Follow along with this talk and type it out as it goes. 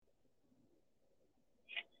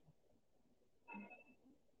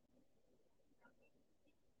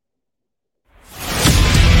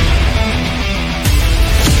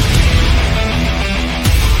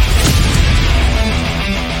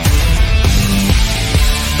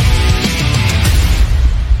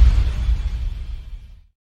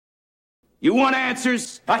You want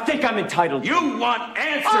answers? I think I'm entitled. You want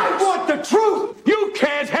answers? I want the truth! You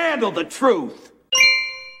can't handle the truth!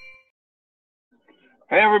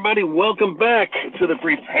 Hey everybody, welcome back to the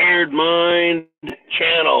Prepared Mind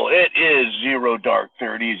channel. It is Zero Dark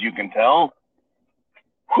 30, as you can tell.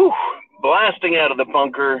 Whew, blasting out of the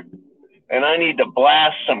bunker, and I need to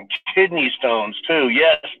blast some kidney stones too.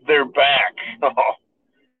 Yes, they're back.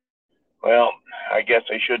 Well, I guess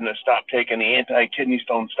I shouldn't have stopped taking the anti-kidney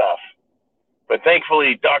stone stuff. But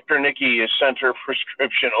thankfully, Dr. Nikki has sent her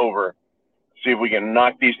prescription over. See if we can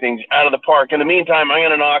knock these things out of the park. In the meantime, I'm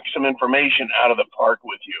going to knock some information out of the park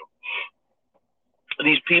with you.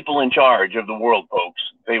 These people in charge of the world, folks,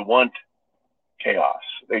 they want chaos.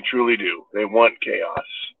 They truly do. They want chaos.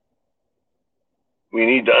 We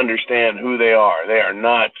need to understand who they are. They are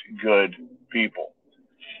not good people,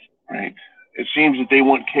 right? It seems that they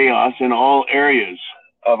want chaos in all areas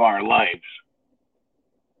of our lives.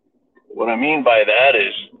 What I mean by that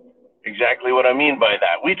is exactly what I mean by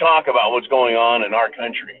that. We talk about what's going on in our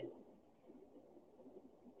country,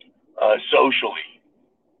 socially,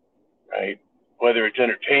 right? Whether it's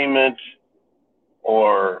entertainment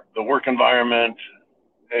or the work environment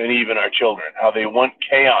and even our children, how they want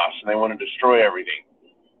chaos and they want to destroy everything.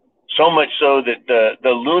 So much so that the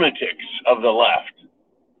lunatics of the left,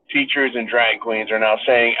 teachers and drag queens, are now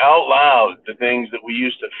saying out loud the things that we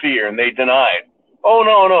used to fear and they denied. Oh,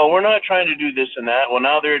 no, we're not trying to do this and that. Well,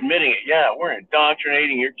 now they're admitting it. Yeah, we're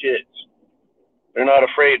indoctrinating your kids. They're not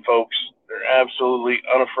afraid, folks. They're absolutely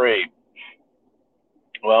unafraid.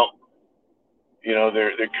 Well, you know,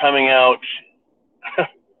 they're coming out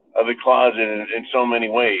of the closet in so many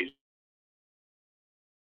ways.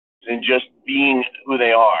 And just being who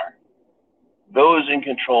they are. Those in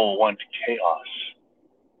control want chaos.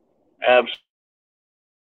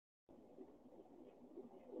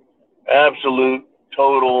 Absolute,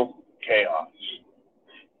 total chaos.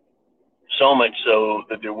 So much so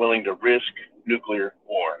that they're willing to risk nuclear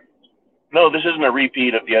war. No, this isn't a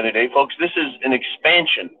repeat of the other day, folks. This is an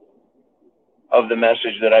expansion of the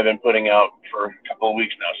message that I've been putting out for a couple of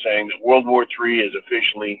weeks now, saying that World War III has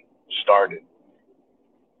officially started.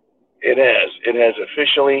 It has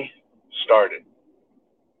officially started.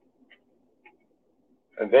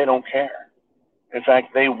 And they don't care. In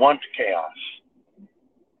fact, they want chaos.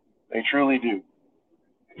 They truly do.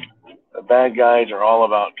 The bad guys are all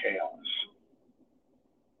about chaos.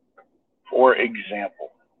 For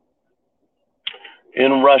example,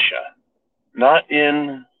 in Russia, not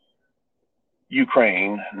in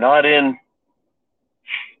Ukraine, not in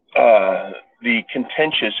the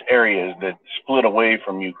contentious areas that split away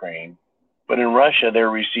from Ukraine, but in Russia, they're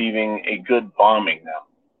receiving a good bombing now.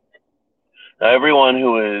 Now, everyone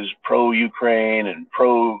who is pro-Ukraine and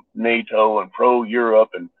pro-NATO and pro-Europe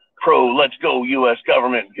and pro-let's go U.S.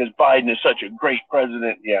 government because Biden is such a great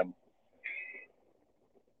president, yeah,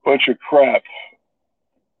 bunch of crap.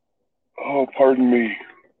 Oh, pardon me.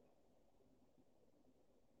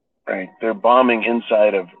 Right, they're bombing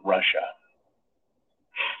inside of Russia.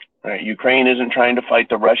 Right, Ukraine isn't trying to fight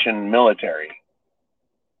the Russian military.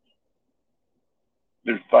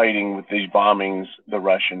 They're fighting with these bombings the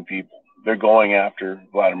Russian people. They're going after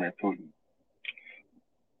Vladimir Putin.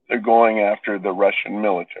 They're going after the Russian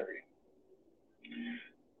military.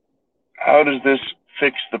 How does this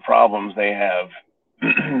fix the problems they have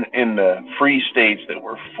in the free states that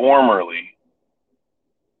were formerly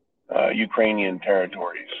Ukrainian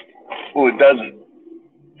territories? Well, it doesn't.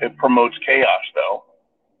 It promotes chaos, though.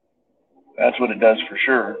 That's what it does for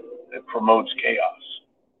sure. It promotes chaos.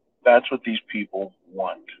 That's what these people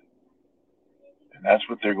want. And that's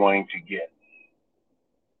what they're going to get.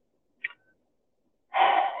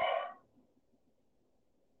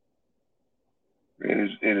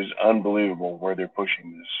 It is unbelievable where they're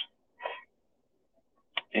pushing this.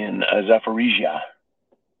 In Zaporizhia,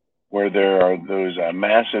 where there are those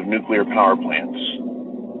massive nuclear power plants.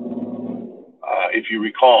 If you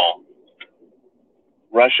recall,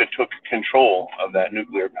 Russia took control of that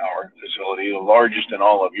nuclear power facility, the largest in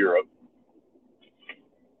all of Europe.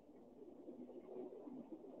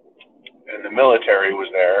 And the military was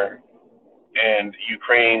there, and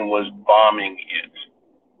Ukraine was bombing it.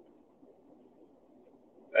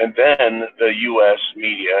 And then the U.S.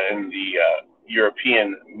 media and the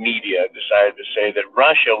European media decided to say that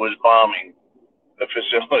Russia was bombing the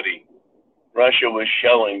facility. Russia was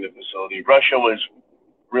shelling the facility. Russia was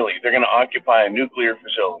really, they're going to occupy a nuclear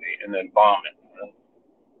facility and then bomb it.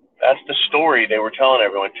 That's the story they were telling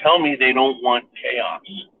everyone. Tell me they don't want chaos.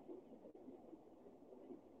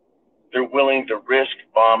 They're willing to risk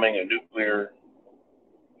bombing a nuclear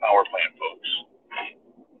power plant, folks.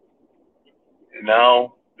 And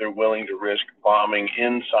now they're willing to risk bombing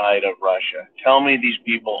inside of Russia. Tell me these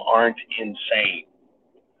people aren't insane.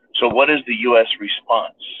 So what is the U.S.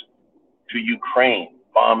 response to Ukraine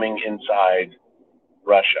bombing inside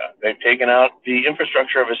Russia? They've taken out the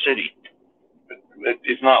infrastructure of a city.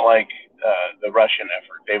 It's not like the Russian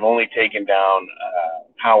effort. They've only taken down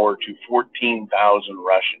power to 14,000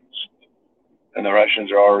 Russians, and the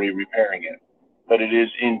Russians are already repairing it. But it is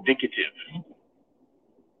indicative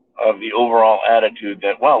of the overall attitude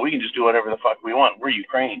that, well, we can just do whatever the fuck we want. We're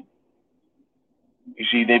Ukraine. You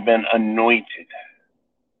see, they've been anointed,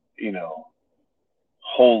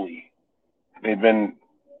 holy. They've been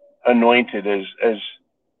anointed as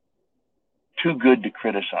too good to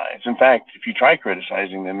criticize. In fact, if you try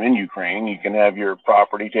criticizing them in Ukraine, you can have your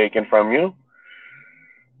property taken from you.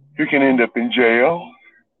 You can end up in jail.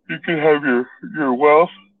 You can have your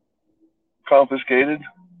wealth confiscated.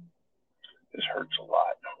 This hurts a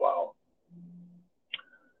lot. Wow.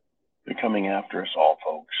 They're coming after us all,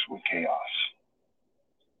 folks, with chaos.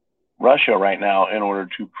 Russia right now, in order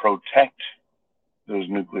to protect those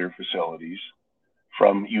nuclear facilities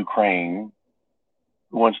from Ukraine,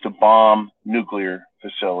 who wants to bomb nuclear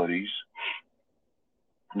facilities,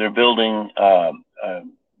 they're building a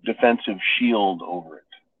defensive shield over it,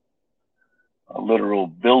 a literal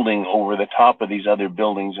building over the top of these other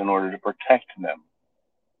buildings in order to protect them.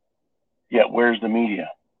 Yet where's the media?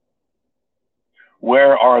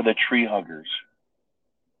 Where are the tree huggers?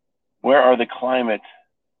 Where are the climate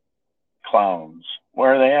clowns?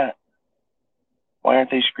 Where are they at? Why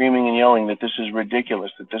aren't they screaming and yelling that this is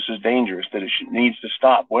ridiculous, that this is dangerous, that it needs to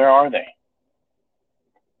stop? Where are they?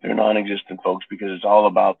 They're non-existent, folks, because it's all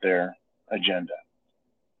about their agenda.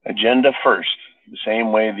 Agenda first, the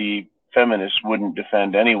same way the feminists wouldn't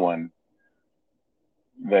defend anyone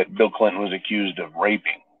that Bill Clinton was accused of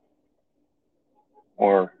raping,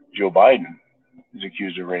 or Joe Biden is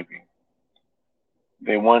accused of raping.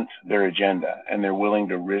 They want their agenda, and they're willing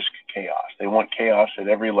to risk chaos. They want chaos at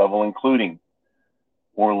every level, including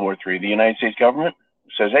World War III. The United States government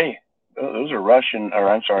says, hey, those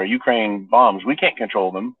are Ukraine bombs. We can't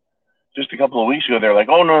control them. Just a couple of weeks ago, they're like,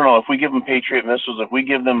 oh, no. If we give them Patriot missiles, if we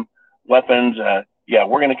give them weapons,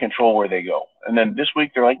 we're going to control where they go. And then this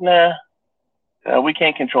week, they're like, nah, we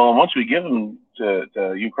can't control them. Once we give them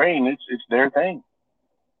to Ukraine, it's their thing.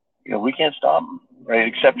 We can't stop them, right?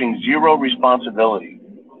 Accepting zero responsibility.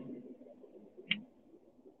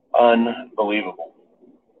 Unbelievable.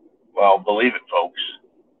 Well, believe it, folks.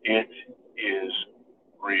 It is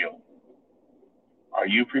real. Are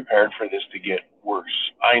you prepared for this to get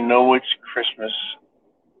worse? I know it's Christmas.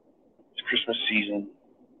 It's Christmas season.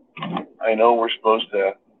 I know we're supposed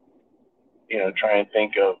to, try and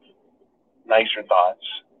think of nicer thoughts.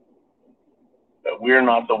 But we're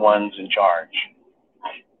not the ones in charge.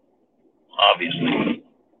 Obviously,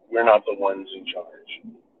 we're not the ones in charge.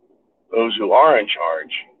 Those who are in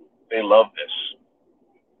charge, they love this.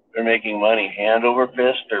 They're making money hand over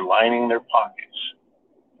fist. They're lining their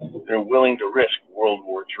pockets. They're willing to risk World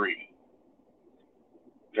War III.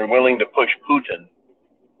 They're willing to push Putin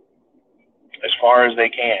as far as they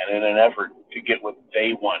can in an effort to get what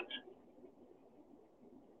they want.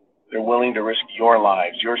 They're willing to risk your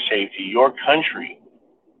lives, your safety, your country,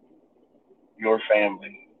 your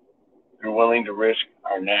family. They're willing to risk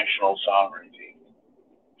our national sovereignty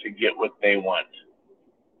to get what they want.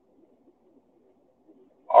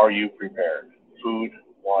 Are you prepared? Food,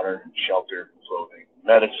 water, shelter, clothing,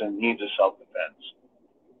 medicine, needs of self-defense.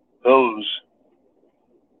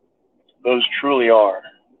 Those truly are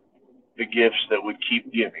the gifts that would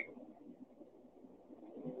keep giving.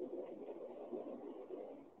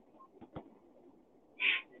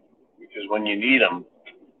 Because when you need them,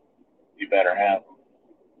 you better have them.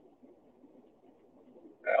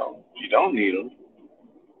 Well, if you don't need them,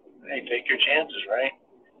 hey, take your chances, right?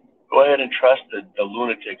 Go ahead and trust the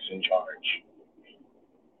lunatics in charge.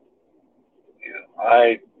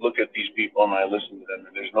 I look at these people and I listen to them,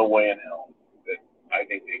 and there's no way in hell that I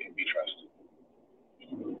think they can be trusted.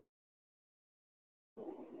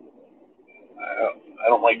 I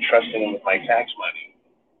don't like trusting them with my tax money.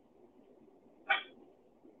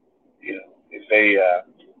 If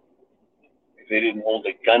they didn't hold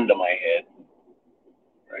a gun to my head,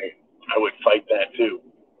 right, I would fight that too.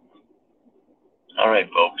 All right,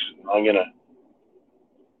 folks, I'm gonna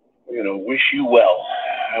wish you well.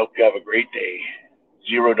 I hope you have a great day.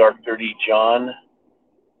 Zero Dark 30 John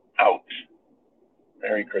out.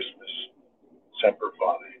 Merry Christmas. Semper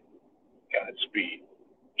Fi. Godspeed.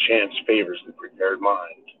 Chance favors the prepared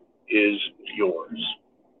mind. Is yours.